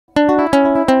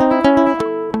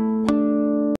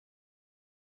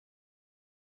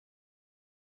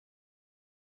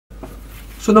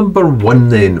So number 1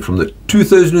 then, from the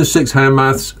 2006 Higher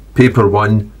Maths, paper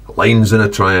 1, lines in a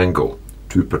triangle.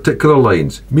 2 particular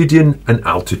lines, median and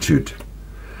altitude.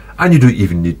 And you don't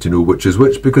even need to know which is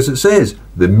which, because it says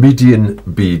the median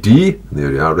BD,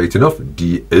 there you are, right enough,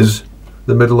 D is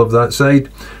the middle of that side,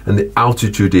 and the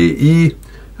altitude AE,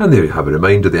 and there you have a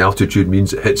reminder, the altitude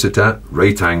means it hits it at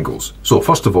right angles. So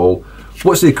first of all,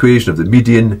 what's the equation of the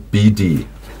median BD?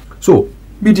 So,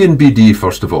 median BD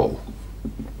first of all.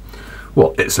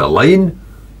 Well, it's a line,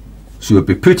 so you'll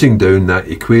be putting down that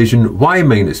equation, y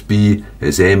minus b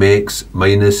is mx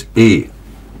minus a.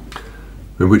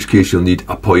 In which case you'll need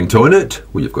a point on it.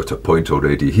 Well, you've got a point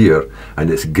already here, and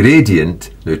its gradient.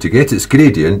 Now to get its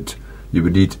gradient, you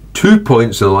would need 2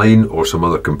 points in a line or some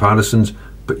other comparisons,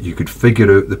 but you could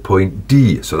figure out the point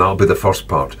D, so that'll be the first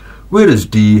part. Where is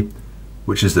D?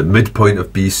 Which is the midpoint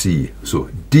of BC. So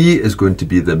D is going to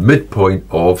be the midpoint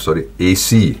of,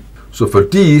 AC. So for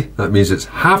D, that means it's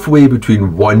halfway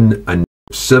between 1 and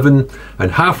 7,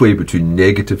 and halfway between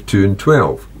 -2 and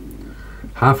 12.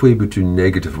 Halfway between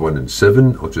 -1 and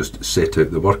 7, I'll just set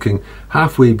out the working.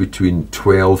 Halfway between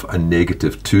 12 and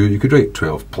 -2, you could write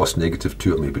 12 plus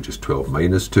 -2, or maybe just 12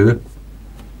 minus 2.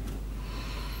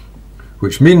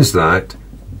 Which means that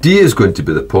D is going to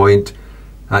be the point.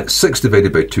 That's 6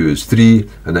 divided by 2 is 3,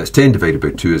 and that's 10 divided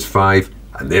by 2 is 5,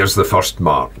 and there's the first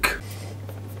mark.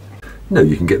 Now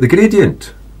you can get the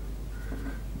gradient.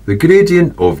 The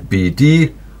gradient of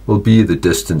BD will be the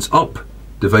distance up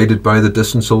divided by the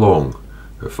distance along.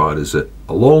 How far is it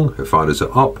along? How far is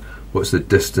it up? What's the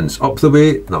distance up the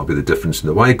way? That'll be the difference in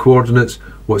the y coordinates.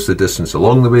 What's the distance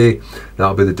along the way?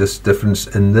 That'll be the difference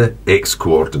in the x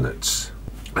coordinates.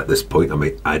 At this point I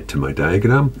might add to my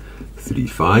diagram 3,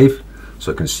 5,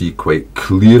 so I can see quite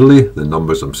clearly the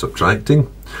numbers I'm subtracting.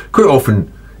 Quite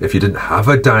often, if you didn't have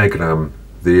a diagram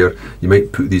there, you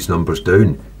might put these numbers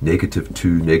down,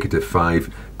 -2, -5,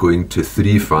 going to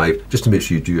 3, 5, just to make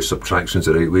sure you do your subtractions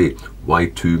the right way.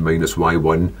 y2 minus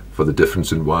y1 for the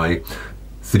difference in y.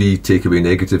 3 take away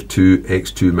 -2,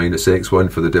 x2 minus x1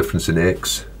 for the difference in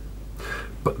x.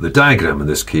 But the diagram in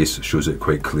this case shows it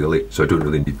quite clearly, so I don't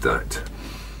really need that.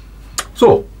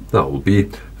 So that will be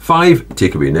 5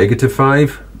 take away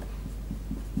 -5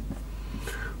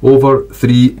 over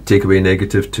 3 take away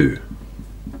 -2.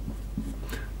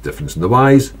 Difference in the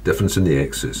y's, difference in the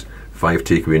x's. 5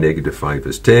 take away -5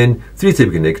 is 10, 3 take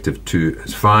away -2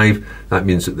 is 5. That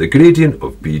means that the gradient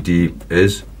of BD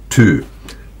is 2.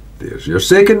 There's your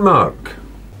second mark.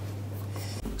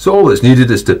 So all that's needed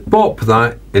is to pop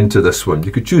that into this one.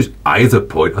 You could choose either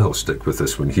point. I'll stick with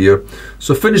this one here.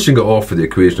 So finishing it off with the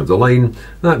equation of the line,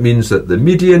 that means that the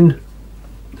median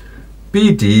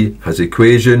BD has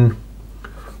equation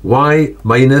y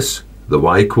minus the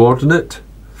y coordinate,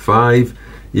 5,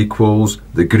 equals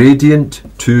the gradient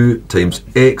 2 times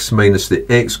x minus the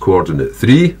x coordinate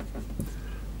 3,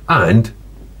 and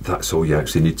that's all you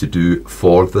actually need to do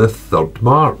for the third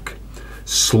mark.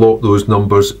 Slot those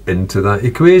numbers into that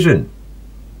equation.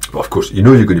 Well, of course, you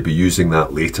know you're going to be using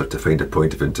that later to find a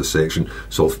point of intersection,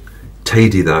 so I'll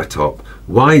tidy that up.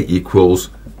 Y equals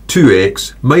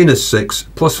 2x minus 6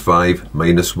 plus 5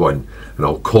 minus 1. And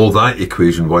I'll call that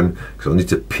equation 1 because I'll need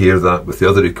to pair that with the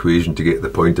other equation to get the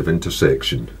point of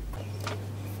intersection.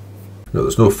 Now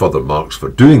there's no further marks for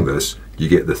doing this. You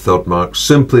get the third mark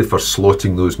simply for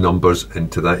slotting those numbers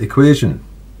into that equation.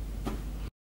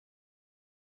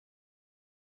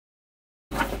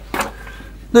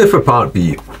 Now for part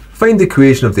B, find the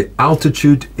equation of the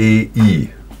altitude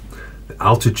AE. The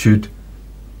altitude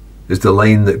is the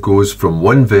line that goes from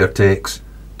one vertex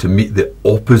to meet the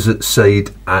opposite side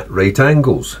at right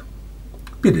angles.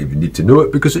 You don't even need to know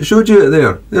it because it showed you it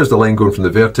there. There's the line going from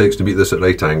the vertex to meet this at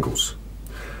right angles.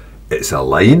 It's a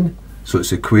line, so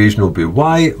its equation will be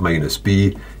y minus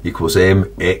b equals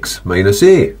mx minus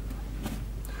a.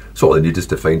 So all I need is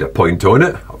to find a point on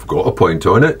it. I've got a point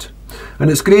on it, and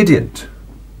its gradient.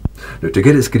 Now to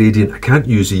get its gradient, I can't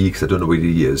use e because I don't know where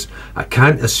e is. I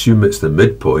can't assume it's the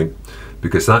midpoint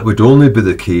because that would only be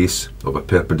the case of a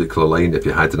perpendicular line if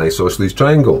you had an isosceles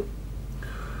triangle.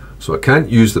 So I can't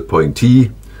use the point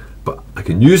e, but I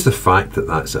can use the fact that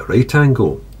that's a right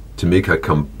angle to make a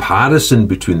comparison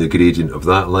between the gradient of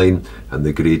that line and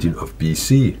the gradient of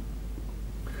BC.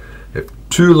 If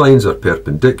two lines are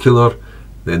perpendicular,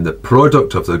 then the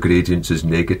product of their gradients is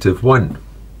 -1.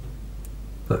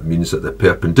 That means that the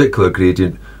perpendicular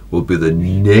gradient will be the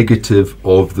negative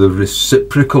of the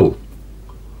reciprocal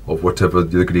of whatever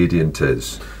the gradient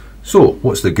is. So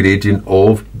what's the gradient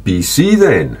of BC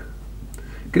then?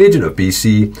 Gradient of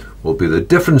BC will be the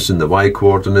difference in the y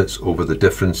coordinates over the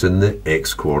difference in the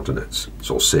x coordinates. It's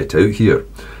all set out here.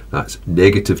 That's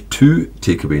negative 2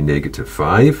 take away negative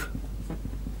 5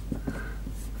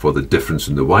 for the difference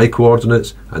in the y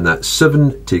coordinates, and that's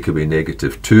 7 take away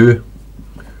negative 2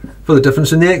 for the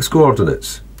difference in the x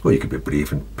coordinates. Well, you could be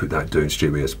brave and put that down straight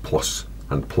away as plus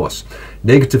and plus.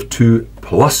 Negative 2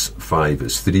 plus 5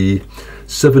 is 3.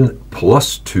 7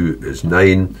 plus 2 is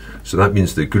 9. So that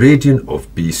means the gradient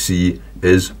of BC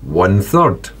is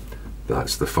 1/3.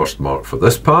 That's the first mark for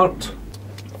this part.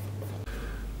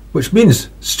 Which means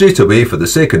straight away for the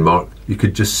second mark, you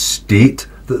could just state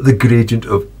that the gradient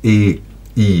of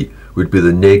AE would be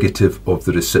the negative of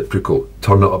the reciprocal.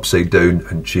 Turn it upside down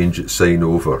and change its sign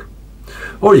over.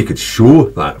 Or you could show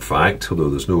that fact, although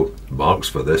there's no marks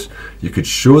for this, you could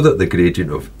show that the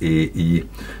gradient of AE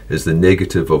is the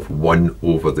negative of 1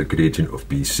 over the gradient of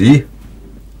BC,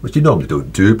 which you normally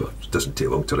don't do, but it doesn't take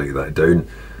long to write that down.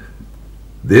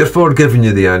 Therefore, giving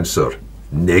you the answer,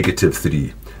 negative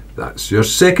 3. That's your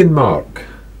second mark.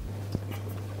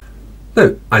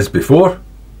 Now, as before,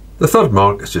 the third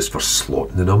mark is just for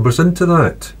slotting the numbers into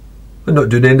that and not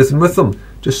doing anything with them,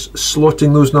 just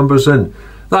slotting those numbers in.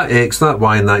 That x, that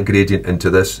y and that gradient into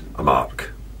this, a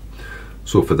mark.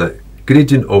 So for the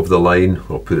gradient of the line,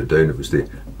 I'll put it down, it was the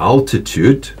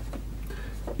altitude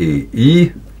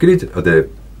AE, the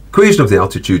equation of the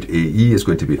altitude AE is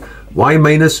going to be y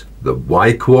minus the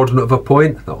y coordinate of a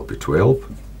point, that will be 12,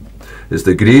 is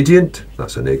the gradient,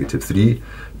 that's a negative 3,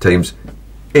 times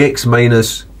x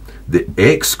minus the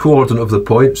x coordinate of the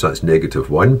point, so that's negative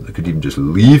 1. I could even just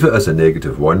leave it as a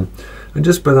negative 1. And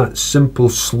just by that simple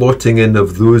slotting in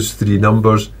of those three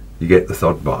numbers, you get the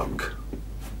third mark.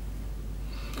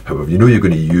 However, you know you're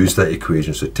going to use that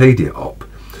equation, so tidy it up.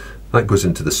 That goes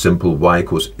into the simple y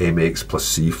equals mx plus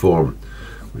c form,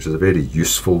 which is a very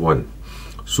useful one.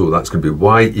 So that's going to be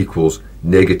y equals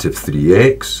negative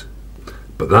 3x,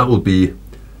 but that will be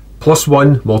plus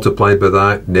 1 multiplied by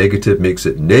that, negative makes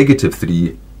it negative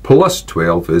 3, plus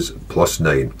 12 is plus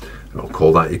 9. And I'll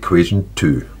call that equation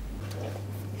 2.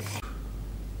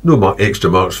 No extra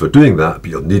marks for doing that, but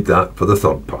you'll need that for the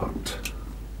third part.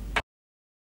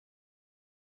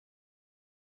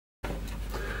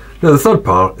 Now the third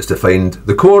part is to find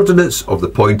the coordinates of the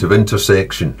point of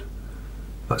intersection.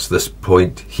 That's this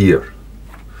point here.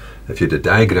 If you had a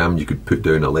diagram, you could put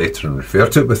down a letter and refer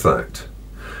to it with that.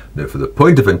 Now for the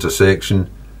point of intersection,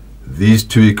 these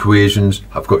two equations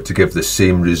have got to give the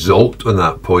same result on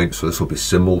that point, so this will be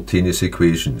simultaneous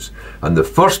equations. And the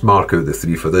first mark out of the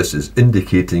three for this is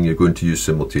indicating you're going to use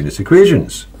simultaneous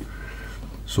equations.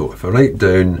 So if I write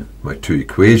down my two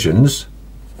equations,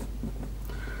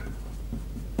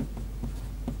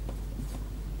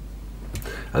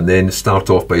 and then start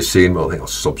off by saying, well, I'll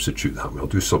substitute that. I'll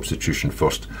do substitution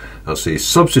first. I'll say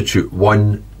substitute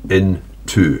 1 in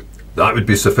 2. That would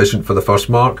be sufficient for the first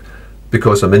mark,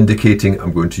 because I'm indicating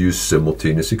I'm going to use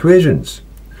simultaneous equations.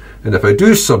 And if I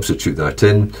do substitute that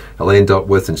in, I'll end up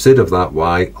with, instead of that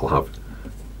y, I'll have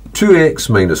 2x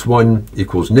minus 1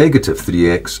 equals negative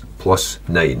 3x plus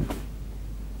 9.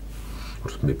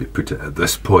 Or maybe put it at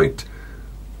this point.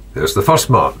 There's the first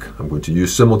mark. I'm going to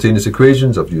use simultaneous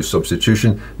equations. I've used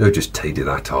substitution. Now just tidy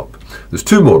that up. There's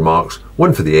two more marks,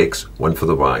 one for the x, one for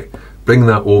the y. Bring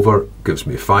that over, gives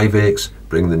me 5x.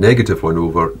 Bring the negative one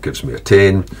over, gives me a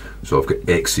 10. So I've got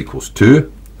x equals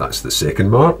 2. That's the second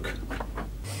mark.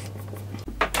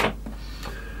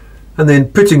 And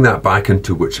then putting that back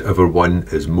into whichever one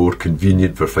is more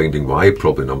convenient for finding y,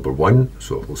 probably number 1.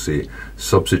 So we'll say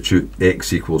substitute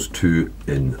x equals 2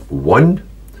 in 1.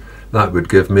 That would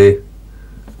give me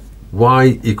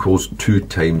y equals 2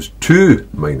 times 2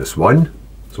 minus 1.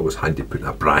 It's always handy putting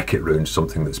a bracket around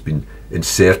something that's been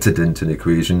inserted into an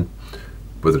equation,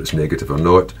 whether it's negative or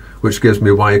not, which gives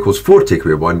me y equals 4 take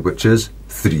away 1, which is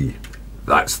 3.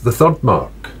 That's the third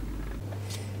mark.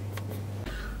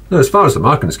 Now, as far as the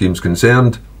marking scheme is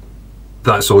concerned,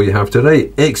 that's all you have to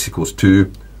write. X equals 2,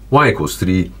 y equals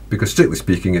 3, because strictly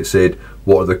speaking it said,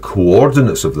 what are the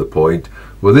coordinates of the point?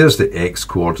 Well, there's the x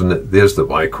coordinate, there's the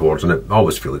y coordinate. I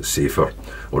always feel it's safer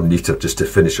or neater just to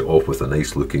finish it off with a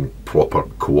nice looking proper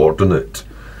coordinate.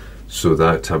 So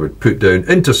that I would put down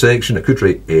intersection. I could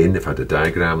write n if I had a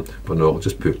diagram, but no, I'll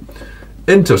just put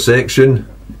intersection.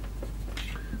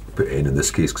 I'll put n in this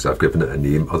case because I've given it a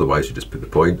name, otherwise you just put the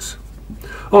points.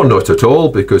 Or not at all,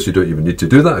 because you don't even need to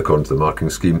do that according to the marking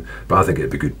scheme, but I think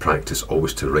it'd be good practice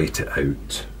always to write it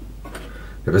out.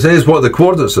 If it says what are the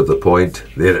coordinates of the point,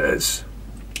 there it is.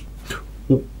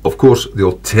 Oh, of course, the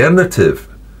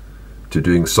alternative to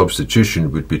doing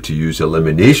substitution would be to use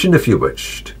elimination if you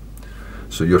wished.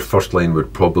 So your first line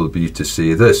would probably be to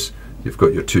say this. You've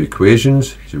got your two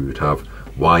equations. So you would have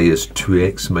y is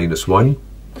 2x minus 1.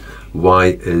 y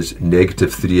is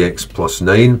negative 3x plus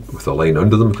 9 with a line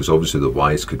under them because obviously the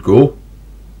y's could go.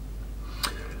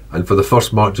 And for the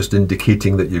first mark, just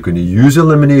indicating that you're going to use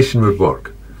elimination would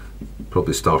work.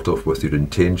 Probably start off with your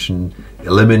intention,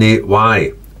 eliminate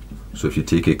y. So if you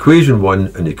take equation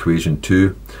 1 and equation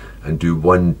 2 and do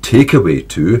 1 take away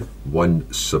 2,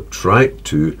 1 subtract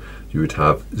 2, you would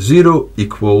have 0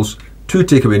 equals 2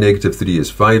 take away negative 3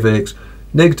 is 5x,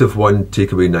 negative 1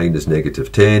 take away 9 is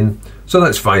negative 10, so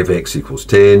that's 5x equals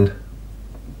 10,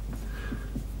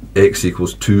 x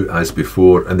equals 2 as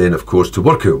before, and then of course to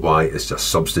work out y it's just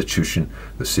substitution,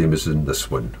 the same as in this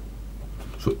one.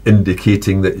 So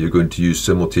indicating that you're going to use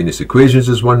simultaneous equations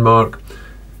as 1 mark,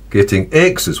 getting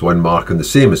x as 1 mark, and the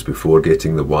same as before,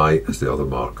 getting the y as the other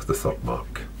mark, the third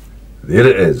mark. There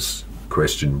it is,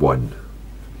 question 1.